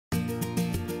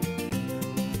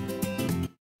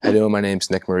How you doing? My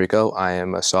name's Nick Marico. I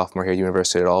am a sophomore here at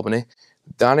University at Albany.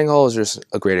 Dining hall is just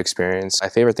a great experience. My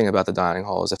favorite thing about the dining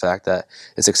hall is the fact that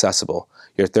it's accessible.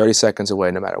 You're 30 seconds away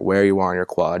no matter where you are on your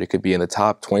quad. You could be in the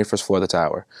top 21st floor of the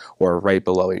tower or right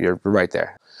below it. You're right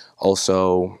there.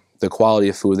 Also, the quality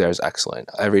of food there is excellent.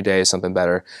 Every day is something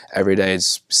better. Every day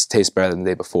tastes better than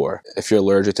the day before. If you're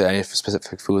allergic to any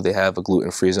specific food, they have a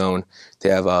gluten-free zone. They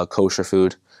have kosher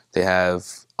food. They have,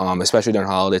 especially during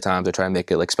holiday times, they try to make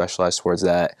it like specialized towards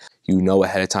that. You know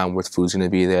ahead of time what food's going to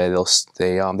be there.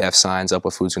 They have signs up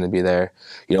what food's going to be there.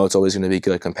 You know it's always going to be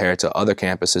good compared to other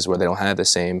campuses where they don't have the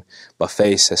same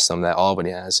buffet system that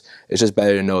Albany has. It's just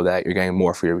better to know that you're getting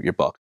more for your buck.